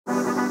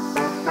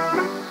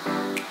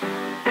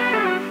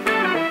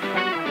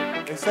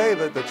say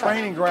that the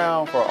training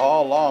ground for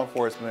all law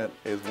enforcement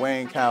is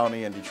Wayne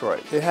County and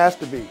Detroit. It has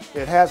to be.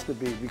 It has to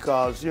be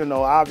because, you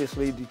know,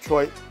 obviously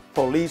Detroit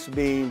Police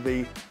being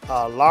the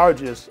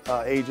largest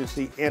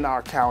agency in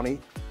our county,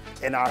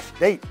 in our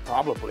state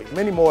probably,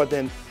 many more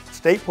than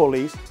state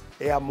police.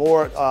 They have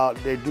more,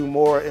 they do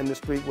more in the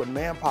street with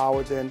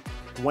manpower than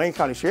Wayne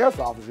County Sheriff's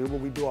Office do, but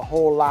we do a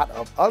whole lot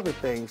of other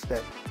things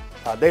that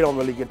they don't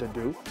really get to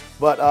do.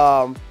 But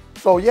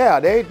so yeah,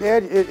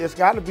 it's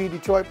got to be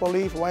Detroit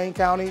Police, Wayne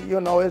County.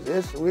 You know,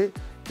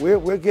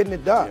 we're getting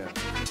it done.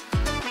 Yeah.